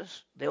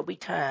Genesis. There'll be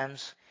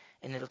times,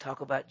 and it'll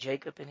talk about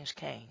Jacob and his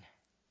cane.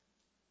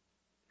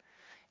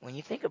 When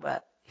you think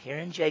about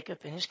hearing Jacob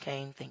and his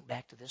cane, think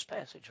back to this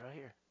passage right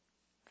here.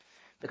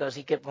 Because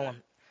he kept going,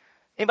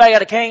 anybody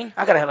got a cane?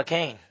 I got to have a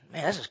cane.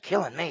 Man, this is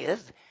killing me.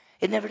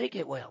 It never did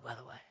get well, by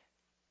the way.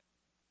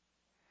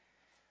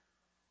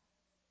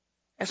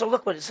 And so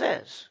look what it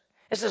says.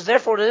 It says,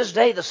 therefore to this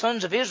day the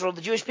sons of Israel,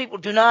 the Jewish people,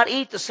 do not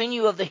eat the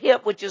sinew of the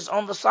hip, which is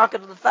on the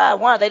socket of the thigh.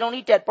 Why? They don't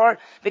eat that part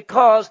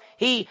because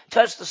he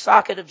touched the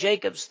socket of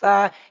Jacob's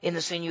thigh in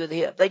the sinew of the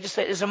hip. They just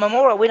say, it's a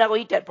memorial. We're not going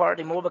to eat that part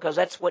anymore because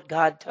that's what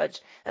God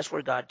touched. That's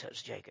where God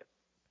touched Jacob.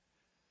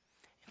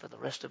 And for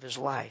the rest of his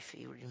life,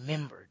 he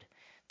remembered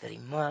that he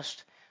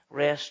must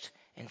rest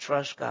and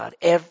trust God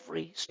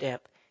every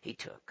step he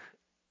took.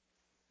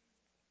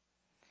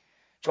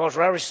 Charles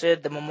Ryrie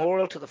said the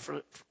memorial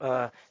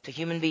to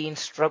human beings'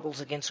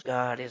 struggles against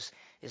God is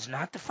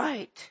not to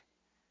fight,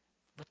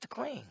 but to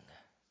cling,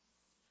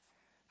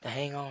 to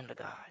hang on to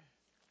God.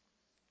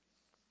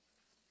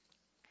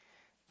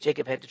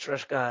 Jacob had to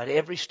trust God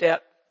every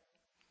step.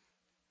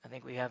 I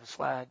think we have a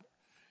slide.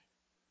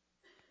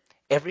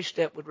 Every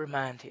step would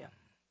remind him.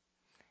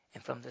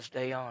 And from this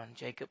day on,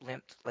 Jacob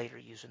limped later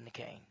using the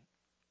cane.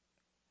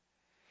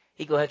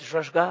 He go ahead to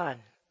trust God.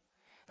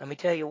 Let me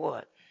tell you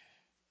what.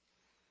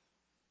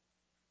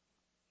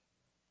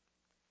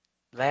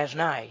 Last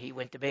night he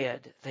went to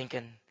bed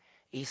thinking,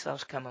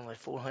 Esau's coming with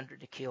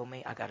 400 to kill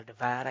me. I got to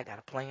divide. I got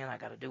to plan. I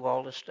got to do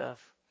all this stuff.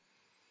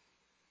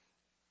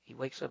 He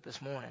wakes up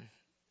this morning.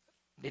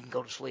 Didn't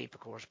go to sleep, of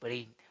course, but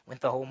he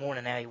went the whole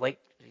morning. Now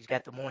he's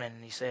got the morning,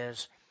 and he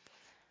says,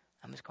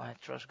 I'm just going to have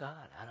to trust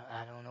God.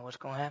 I don't know what's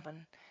going to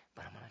happen,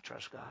 but I'm going to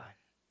trust God.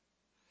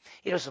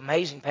 It's an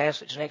amazing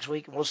passage next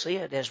week, and we'll see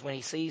it as when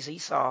he sees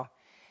Esau,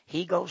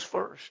 he goes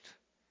first.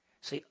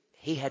 See,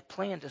 he had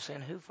planned to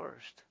send who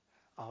first?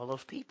 All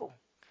those people.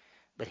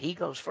 But he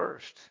goes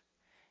first.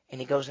 And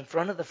he goes in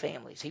front of the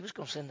families. He was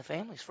going to send the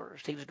families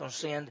first. He was going to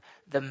send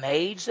the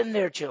maids and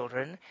their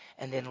children,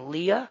 and then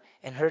Leah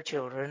and her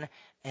children,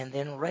 and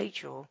then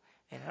Rachel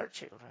and her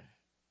children.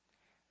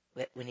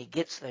 But when he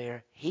gets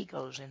there, he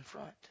goes in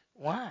front.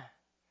 Why?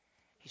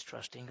 He's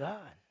trusting God.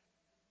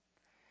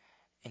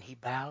 And he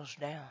bows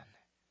down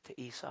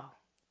to Esau.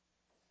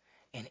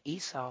 And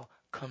Esau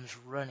comes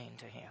running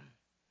to him.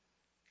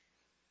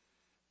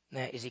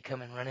 Now, is he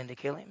coming running to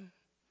kill him?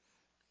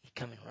 He's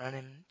coming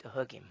running to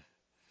hug him.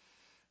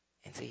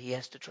 And see, he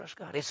has to trust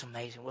God. It's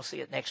amazing. We'll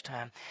see it next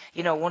time.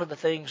 One of the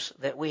things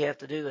that we have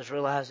to do is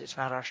realize it's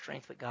not our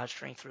strength, but God's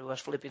strength through us.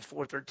 Philippians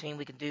 4:13,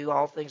 we can do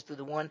all things through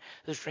the one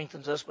who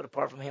strengthens us, but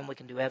apart from him, we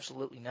can do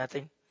absolutely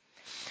nothing.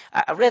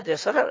 I read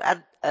this.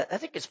 I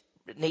think it's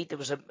neat. There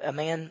was a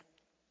man,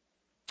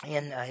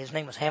 and his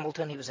name was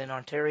Hamilton. He was in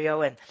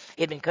Ontario, and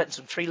he had been cutting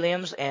some tree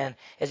limbs. And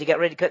as he got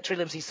ready to cut tree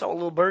limbs, he saw a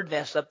little bird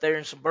nest up there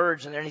and some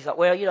birds in there. And he thought,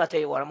 well, I tell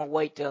you what, I'm gonna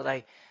wait till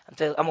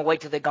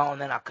they're gone,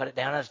 and then I'll cut it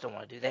down. I just don't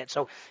want to do that.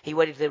 So he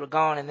waited till they were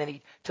gone, and then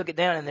he took it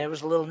down, and there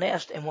was a little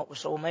nest. And what was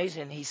so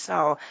amazing, he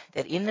saw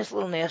that in this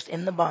little nest,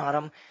 in the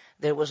bottom,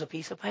 there was a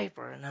piece of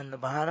paper, and on the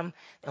bottom,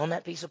 on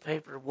that piece of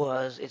paper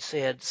it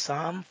said,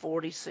 Psalm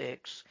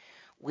 46.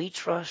 We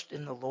trust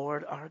in the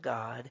Lord our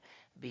God.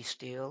 Be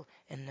still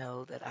and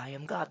know that I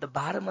am God. The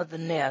bottom of the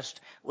nest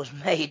was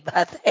made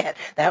by that.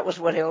 That was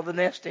what held the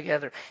nest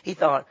together. He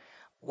thought,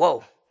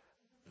 whoa,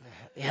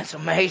 that's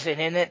amazing,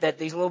 isn't it? That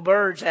these little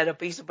birds had a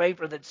piece of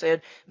paper that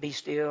said, be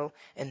still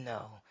and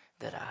know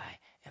that I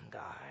am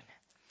God.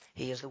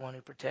 He is the one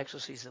who protects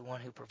us. He's the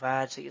one who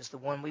provides. He is the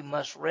one we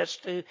must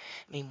rest to.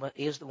 He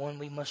is the one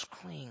we must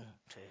cling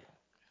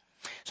to.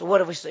 So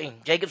what have we seen?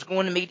 Jacob's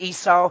going to meet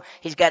Esau.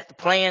 He's got the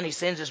plan. He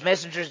sends his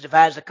messengers,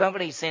 divides the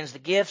company. He sends the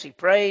gifts. He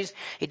prays.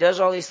 He does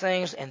all these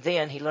things. And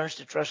then he learns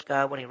to trust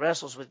God when he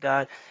wrestles with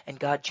God. And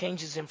God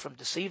changes him from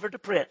deceiver to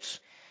prince.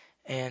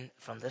 And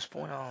from this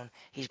point on,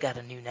 he's got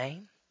a new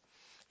name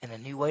and a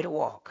new way to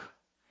walk.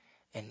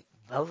 And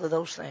both of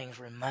those things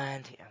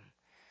remind him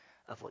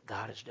of what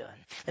God has done.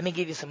 Let me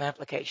give you some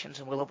applications,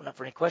 and we'll open up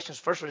for any questions.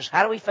 First one is,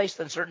 how do we face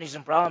the uncertainties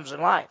and problems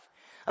in life?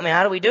 I mean,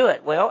 how do we do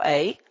it? Well,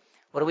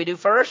 what do we do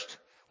first?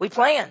 We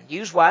plan.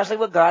 Use wisely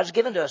what God's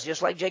given to us,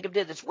 just like Jacob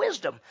did. It's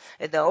wisdom.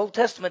 In the Old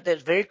Testament,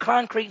 that's very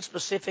concrete and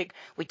specific.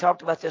 We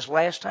talked about this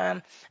last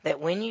time, that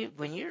when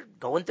you're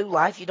going through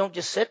life, you don't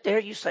just sit there.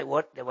 You say,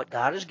 what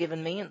God has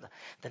given me and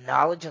the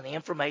knowledge and the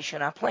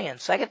information, I plan.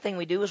 Second thing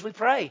we do is we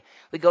pray.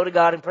 We go to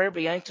God in prayer.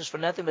 Be anxious for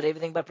nothing, but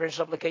everything by prayer and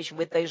supplication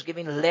with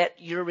thanksgiving. Let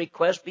your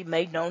request be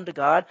made known to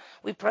God.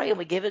 We pray and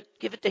we give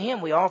it to Him.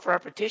 We offer our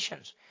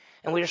petitions.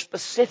 And we are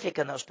specific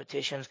in those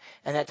petitions.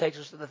 And that takes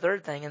us to the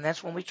third thing, and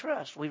that's when we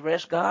trust. We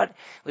rest God.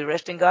 We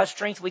rest in God's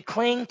strength. We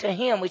cling to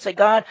Him. We say,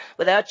 God,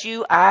 without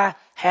you, I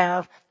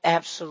have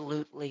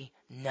absolutely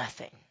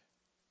nothing.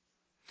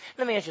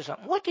 Let me ask you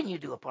something. What can you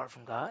do apart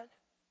from God?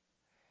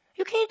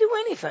 You can't do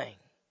anything.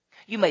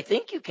 You may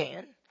think you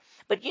can,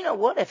 but you know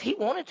what? If He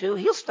wanted to,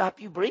 He'll stop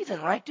you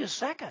breathing right this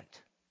second.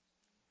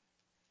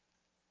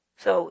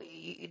 So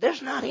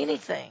there's not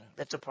anything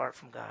that's apart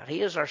from God.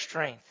 He is our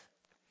strength.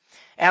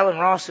 Alan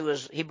Ross, who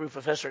was a Hebrew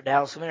professor at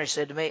Dallas Seminary,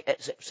 said to me,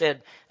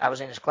 I was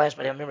in his class,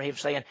 but I remember him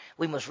saying,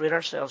 we must rid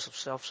ourselves of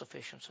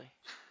self-sufficiency.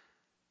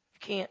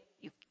 You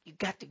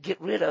got to get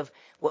rid of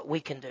what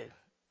we can do.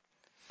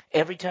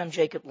 Every time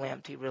Jacob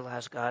limped, he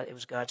realized it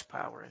was God's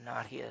power and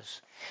not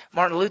his.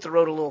 Martin Luther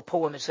wrote a little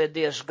poem that said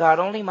this, God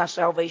only my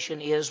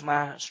salvation is,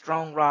 my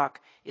strong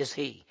rock is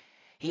He.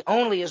 He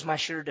only is my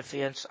sure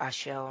defense, I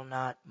shall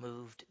not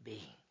moved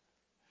be.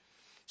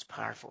 It's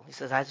powerful. He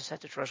says, I just have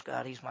to trust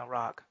God. He's my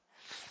rock.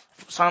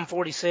 Psalm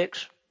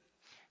 46,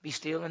 be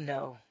still and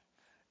know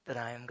that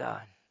I am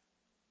God.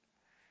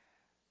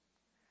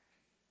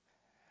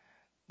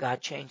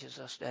 God changes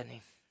us, doesn't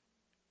He?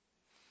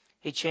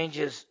 He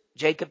changes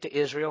Jacob to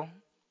Israel.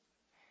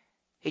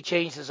 He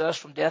changes us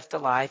from death to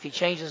life. He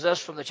changes us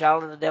from the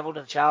child of the devil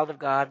to the child of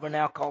God. We're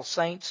now called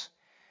saints,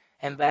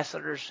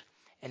 ambassadors,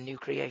 and new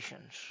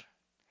creations.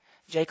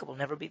 Jacob will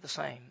never be the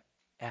same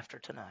after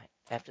tonight,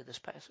 after this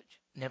passage.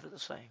 Never the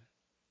same.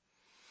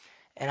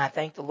 And I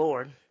thank the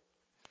Lord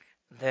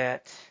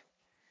that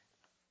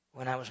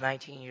when I was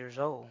 19 years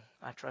old,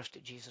 I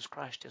trusted Jesus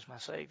Christ as my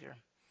Savior.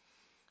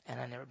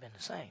 And I've never been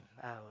the same.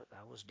 I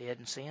was dead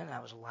in sin. I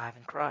was alive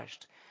in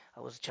Christ. I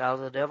was a child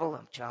of the devil.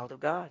 I'm a child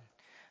of God.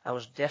 I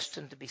was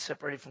destined to be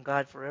separated from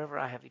God forever.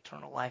 I have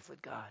eternal life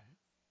with God.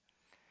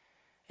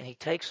 And He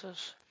takes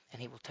us,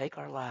 and He will take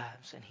our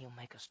lives, and He'll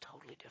make us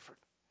totally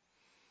different.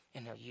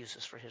 And He'll use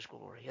us for His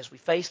glory. As we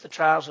face the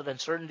trials and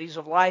uncertainties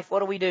of life,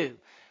 what do?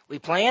 We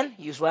plan,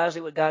 use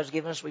wisely what God's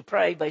given us. We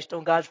pray based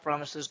on God's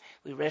promises.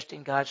 We rest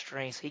in God's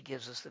strength. He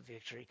gives us the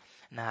victory,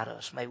 not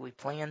us. May we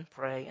plan,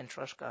 pray, and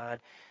trust God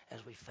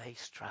as we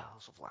face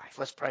trials of life.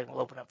 Let's pray.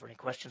 We'll open up for any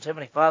questions.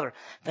 Heavenly Father,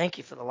 thank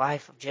You for the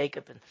life of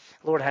Jacob. And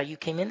Lord, how You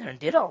came in there and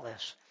did all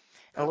this.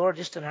 And Lord,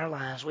 just in our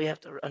lives, we have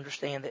to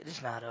understand that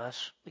it's not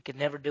us. We could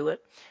never do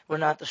it. We're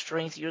not the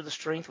strength. You're the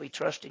strength. We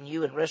trust in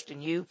You and rest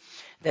in You.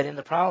 That in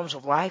the problems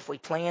of life, we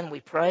plan, we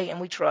pray, and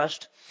we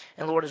trust.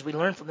 And Lord, as we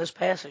learn from this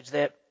passage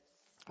that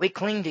we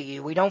cling to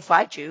You. We don't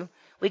fight You.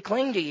 We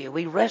cling to You.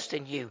 We rest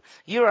in You.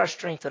 You're our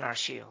strength and our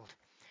shield.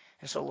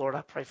 And so, Lord,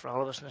 I pray for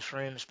all of us in this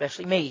room,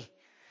 especially me,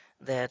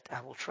 that I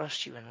will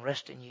trust You and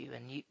rest in You,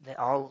 and that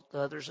all the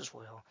others as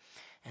well,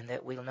 and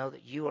that we'll know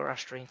that You are our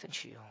strength and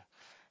shield.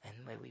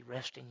 And may we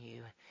rest in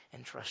You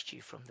and trust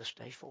You from this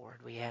day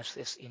forward. We ask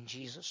this in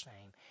Jesus'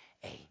 name.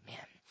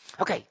 Amen.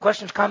 Okay,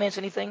 questions, comments,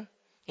 anything?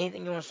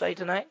 Anything you want to say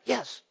tonight?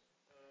 Yes.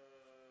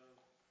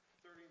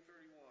 30 and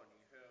 31,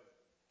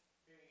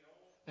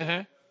 you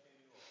have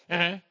Mm-hmm.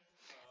 Mm-hmm.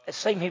 It's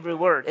the same Hebrew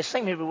word. It's the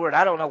same Hebrew word.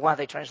 I don't know why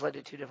they translated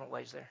it two different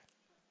ways there.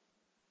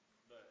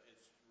 but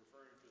it's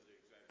referring to the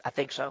exact I same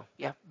think thing. so.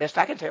 Yeah, best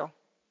I can tell.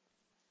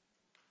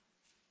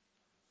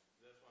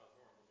 That's why I was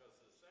wrong, because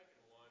the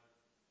second one,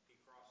 he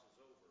crosses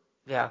over.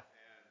 Yeah. And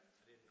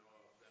I didn't know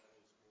if that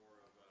was more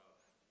of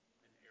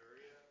an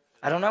area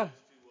as I don't know.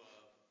 opposed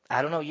to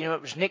I don't know. You know,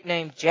 it was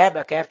nicknamed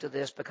Jabbok after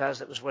this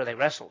because it was where they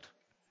wrestled.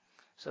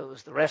 So it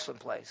was the wrestling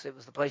place. It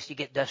was the place you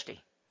get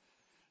dusty.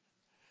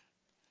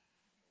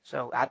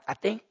 So I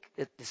think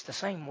it's the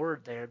same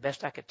word there,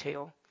 best I could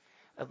tell.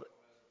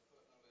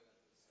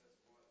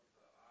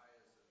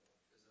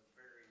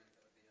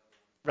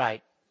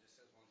 Right.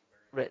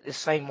 The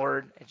same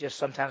word. It just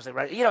sometimes they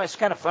write. You know, it's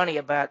kind of funny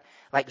about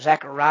like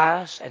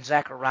Zacharias and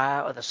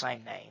Zachariah are the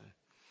same name.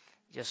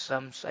 Just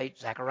some say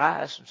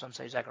Zacharias and some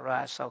say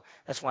Zacharias. So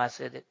that's why I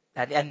said it.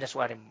 And that's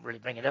why I didn't really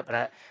bring it up. But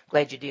I'm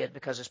glad you did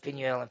because it's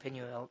Peniel and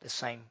Peniel the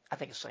same. I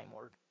think it's the same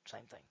word,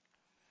 same thing.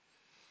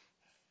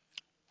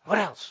 What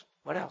else?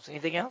 What else?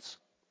 Anything else?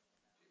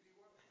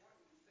 Why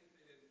do you think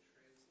they didn't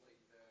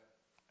translate that,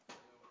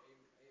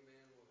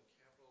 amen with a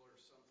capital or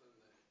something,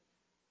 that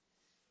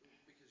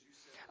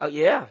said Oh, that.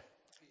 yeah.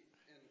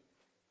 And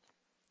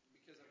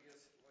because I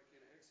guess like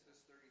in Exodus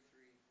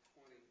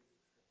 33:20,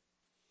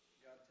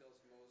 God tells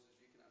Moses,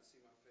 "You cannot see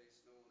my face.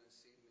 No one has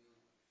seen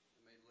me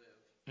and may live."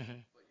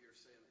 Hmm. But you're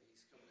saying that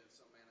he's coming in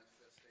some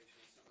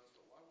manifestation of something else.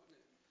 But why wouldn't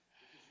it?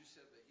 Because you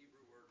said the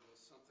Hebrew word was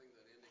something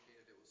that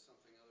indicated it was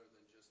something other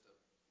than just a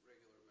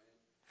regular man.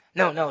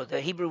 No, no.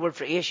 The Hebrew word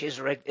for ish is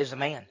a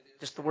man. It is.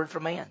 Just the word for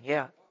man.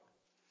 Yeah.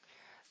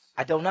 That's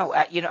I don't know.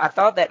 I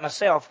thought that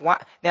myself.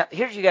 Why? Now,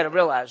 here's you got to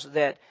realize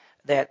that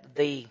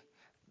the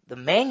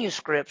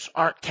manuscripts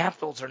aren't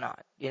capitals or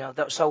not.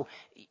 So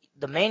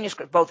the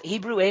manuscript, both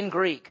Hebrew and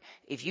Greek,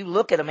 if you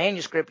look at a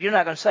manuscript, you're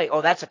not going to say,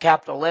 oh, that's a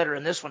capital letter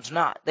and this one's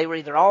not. They were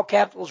either all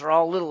capitals or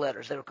all little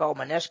letters. They were called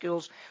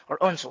minuscules or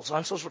uncials.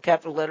 Uncials were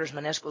capital letters,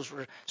 minuscules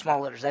were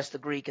small letters. That's the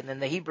Greek. And then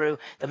the Hebrew,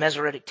 the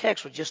Masoretic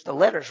text, was just the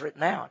letters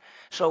written out.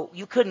 So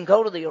you couldn't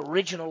go to the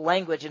original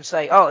language and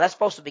say, oh, that's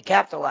supposed to be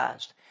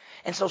capitalized.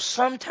 And so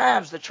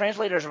sometimes the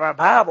translators of our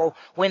Bible,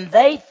 when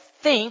they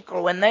think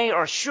or when they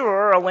are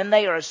sure or when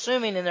they are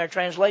assuming in their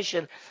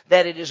translation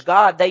that it is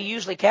God, they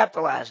usually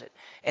capitalize it.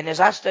 And as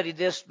I studied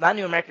this, my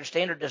New American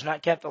Standard does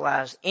not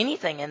capitalize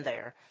anything in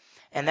there.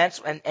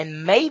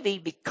 And maybe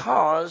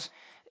because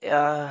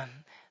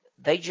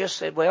they just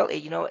said, well,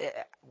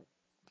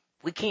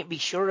 we can't be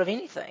sure of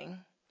anything.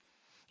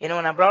 And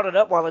I brought it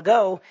up a while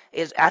ago,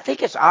 is I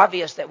think it's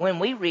obvious that when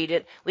we read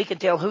it, we can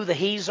tell who the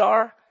he's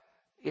are.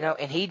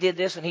 And he did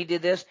this and he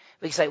did this.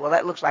 We can say, well,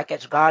 that looks like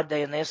that's God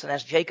saying this and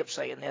that's Jacob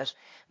saying this.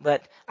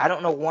 But I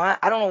don't know why.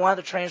 I don't know why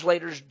the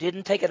translators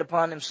didn't take it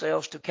upon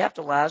themselves to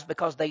capitalize,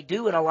 because they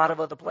do in a lot of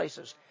other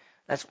places.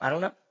 I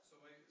don't know. So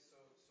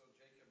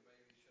Jacob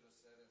maybe should have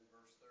said in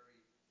verse 30,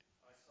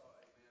 "I saw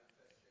a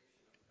manifestation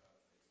of God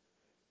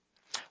face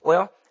to face."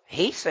 Well,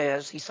 he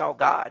says he saw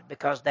God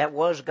because that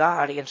was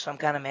God in some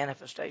kind of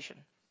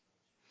manifestation.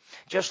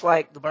 Just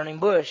like the burning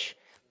bush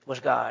was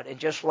God, and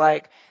just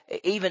like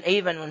even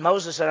when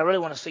Moses said, "I really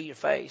want to see your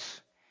face,"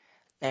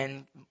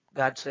 and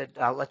God said,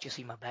 "I'll let you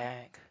see my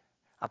back.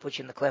 I'll put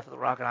you in the cleft of the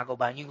rock, and I'll go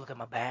by, and you can look at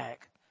my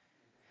back."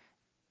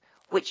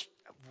 Which,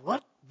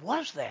 what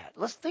was that?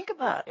 Let's think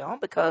about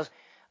it, because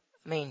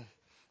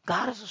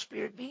God is a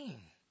spirit being,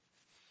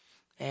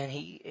 and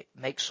He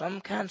makes some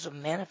kinds of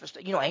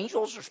manifestation.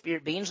 Angels are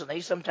spirit beings, and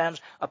they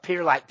sometimes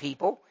appear like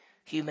people.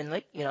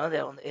 Humanly,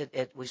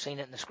 we've seen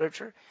it in the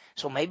scripture.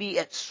 So maybe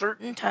at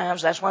certain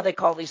times, that's why they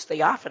call these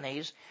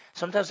theophanies.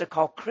 Sometimes they're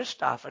called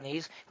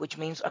Christophanies, which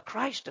means a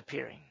Christ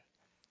appearing.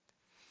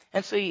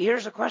 And so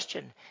here's a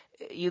question.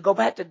 You go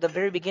back to the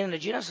very beginning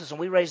of Genesis, and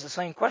we raise the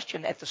same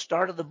question at the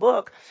start of the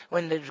book,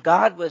 when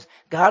God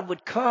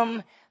would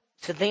come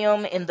to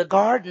them in the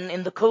garden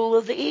in the cool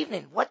of the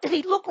evening. What did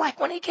He look like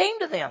when He came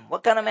to them?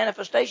 What kind of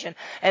manifestation?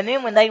 And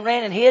then when they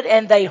ran and hid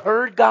and they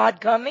heard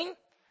God coming,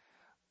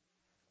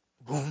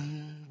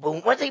 boom,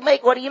 boom. What did He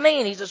make? What do you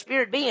mean? He's a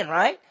spirit being,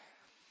 right?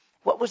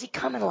 What was He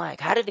coming like?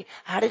 How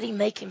did He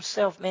make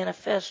Himself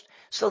manifest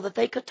so that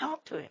they could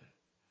talk to Him?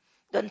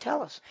 Doesn't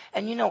tell us.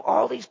 And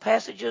all these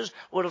passages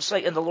where it'll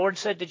say, and the Lord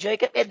said to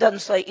Jacob, it doesn't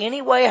say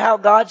any way how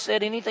God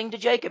said anything to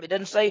Jacob. It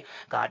doesn't say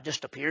God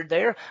just appeared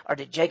there, or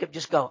did Jacob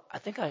just go, I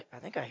think I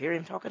hear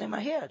Him talking in my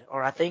head,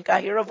 or I think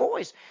I hear a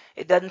voice.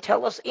 It doesn't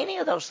tell us any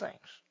of those things.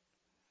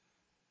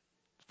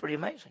 It's pretty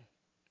amazing.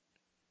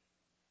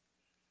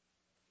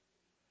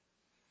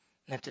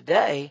 Now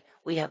today,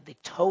 we have the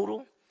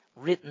total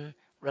written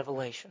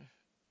revelation.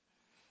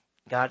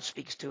 God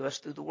speaks to us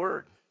through the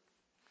Word,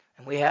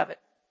 and we have it.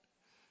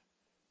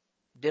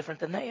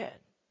 Different than they had.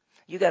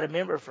 You got to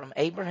remember, from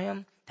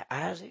Abraham to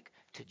Isaac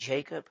to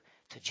Jacob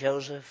to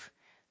Joseph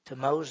to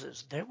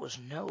Moses, there was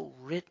no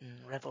written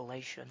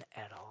revelation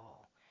at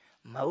all.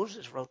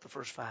 Moses wrote the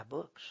first 5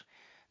 books.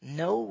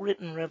 No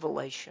written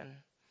revelation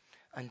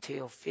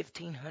until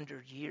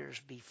 1,500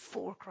 years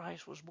before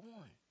Christ was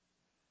born.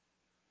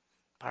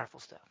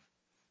 Powerful stuff.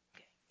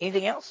 Okay.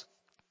 Anything else?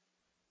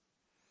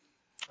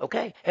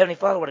 Okay. Heavenly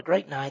Father, what a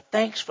great night.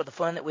 Thanks for the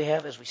fun that we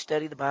have as we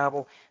study the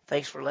Bible.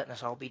 Thanks for letting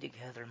us all be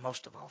together. And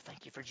most of all,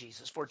 thank you for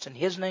Jesus. For it's in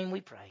His name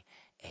we pray.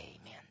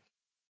 Amen.